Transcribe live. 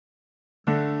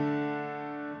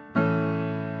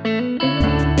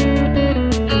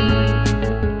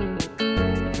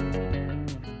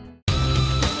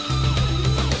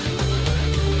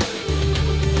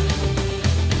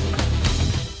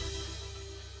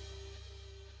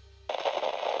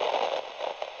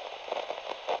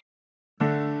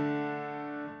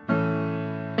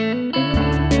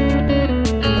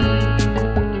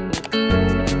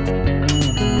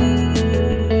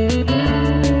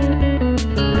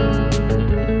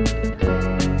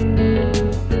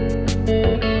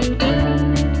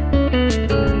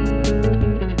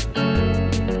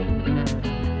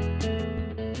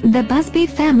the Busby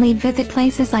family visit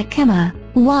places like Kemah,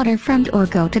 waterfront or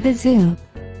go to the zoo.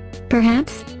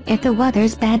 Perhaps, if the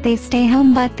weather's bad they stay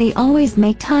home, but they always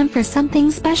make time for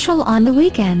something special on the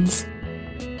weekends.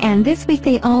 And this week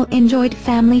they all enjoyed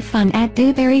family fun at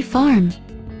Dewberry Farm.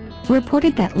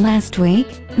 Reported that last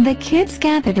week, the kids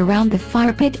gathered around the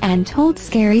fire pit and told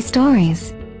scary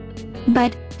stories.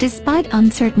 But, despite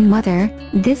uncertain weather,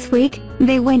 this week,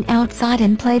 they went outside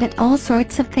and played at all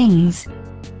sorts of things.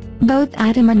 Both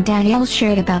Adam and Danielle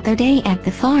shared about their day at the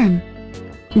farm.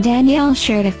 Danielle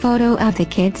shared a photo of the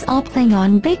kids all playing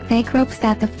on big fake ropes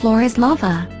that the floor is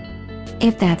lava.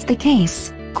 If that's the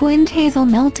case, Quint Hazel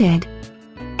melted.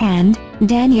 And,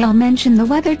 Danielle mentioned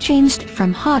the weather changed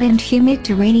from hot and humid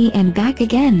to rainy and back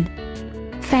again.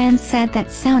 Fans said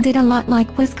that sounded a lot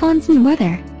like Wisconsin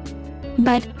weather.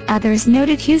 But, others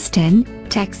noted Houston,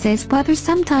 Texas weather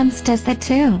sometimes does that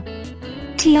too.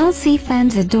 TLC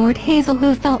fans adored Hazel,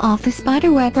 who fell off the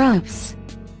spiderweb ropes.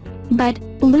 But,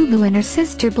 Lulu and her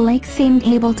sister Blake seemed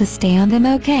able to stay on them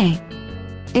okay.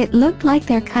 It looked like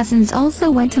their cousins also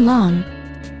went along.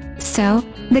 So,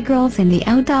 the girls in the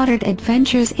OutDaughtered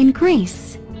adventures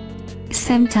increase.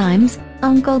 Sometimes,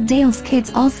 Uncle Dale's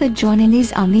kids also join in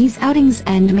on these outings,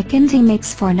 and Mackenzie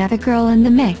makes for another girl in the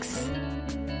mix.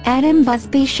 Adam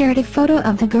Busby shared a photo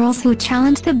of the girls who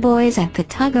challenged the boys at the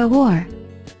Tug-O-War.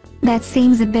 That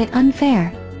seems a bit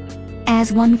unfair.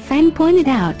 As one fan pointed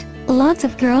out, lots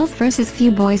of girls versus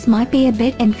few boys might be a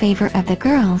bit in favor of the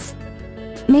girls.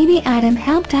 Maybe Adam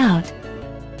helped out.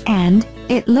 And,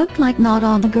 it looked like not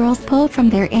all the girls pulled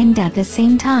from their end at the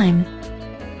same time.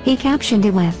 He captioned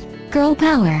it with, "Girl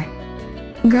power.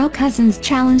 Girl cousins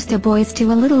challenged the boys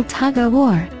to a little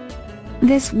tug-o-war.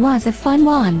 This was a fun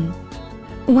one."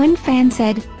 One fan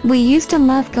said, "We used to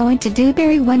love going to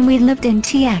Dewberry when we lived in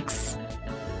TX.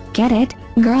 Get it,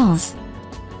 girls?"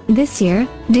 This year,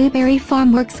 Dewberry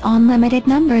Farm works on limited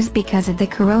numbers because of the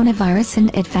coronavirus,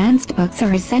 and advanced books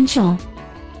are essential.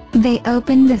 They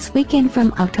open this weekend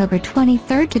from October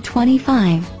 23rd to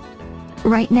 25.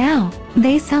 Right now,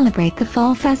 they celebrate the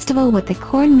fall festival with the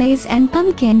corn maze and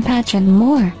pumpkin patch and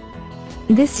more.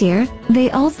 This year,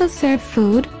 they also serve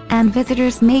food, and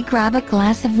visitors may grab a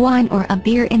glass of wine or a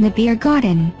beer in the beer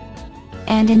garden.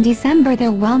 And in December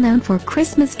they're well known for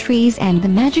Christmas trees and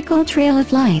the magical trail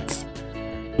of lights.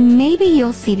 Maybe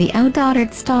you'll see the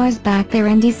OutDaughtered stars back there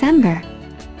in December.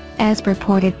 As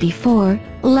reported before,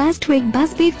 last week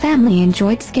Busby family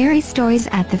enjoyed scary stories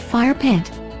at the fire pit.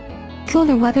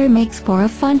 Cooler weather makes for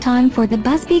a fun time for the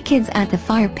Busby kids at the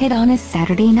fire pit on a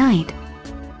Saturday night.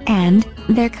 And,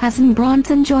 their cousin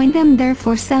Bronson joined them there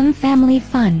for some family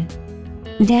fun.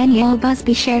 Danielle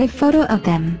Busby shared a photo of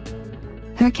them.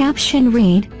 Her caption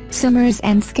read, "Summers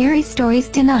and scary stories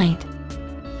tonight.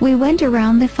 We went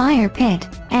around the fire pit,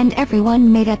 and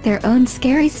everyone made up their own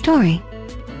scary story."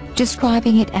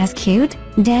 Describing it as cute,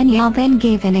 Danielle then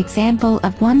gave an example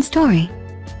of one story.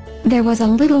 There was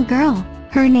a little girl,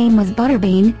 her name was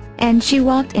Butterbean, and she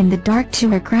walked in the dark to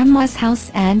her grandma's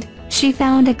house and she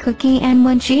found a cookie, and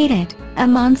when she ate it, a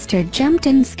monster jumped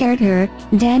and scared her,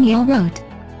 Danielle wrote.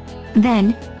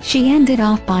 Then, she ended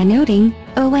off by noting,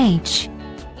 "OH.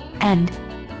 And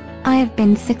I have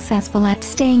been successful at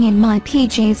staying in my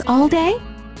PJs all day?"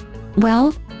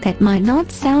 Well, that might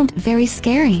not sound very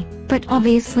scary, but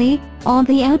obviously, all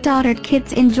the OutDaughtered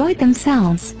kids enjoyed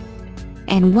themselves.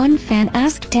 And one fan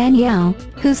asked Danielle,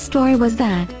 whose story was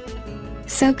that?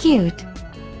 So cute.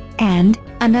 And,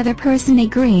 another person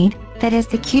agreed, that is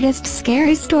the cutest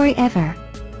scary story ever.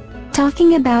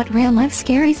 Talking about real-life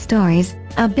scary stories,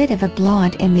 a bit of a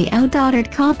blowout in the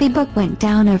OutDaughtered copybook went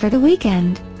down over the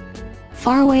weekend.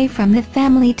 Far away from the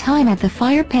family time at the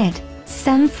fire pit,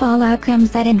 some fallout comes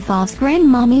that involves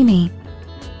Grandma Mimi.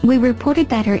 We reported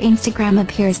that her Instagram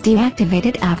appears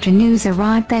deactivated after news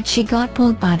arrived that she got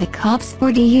pulled by the cops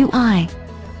for DUI.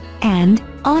 And,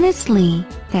 honestly,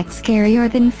 that's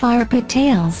scarier than fire pit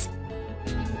tales.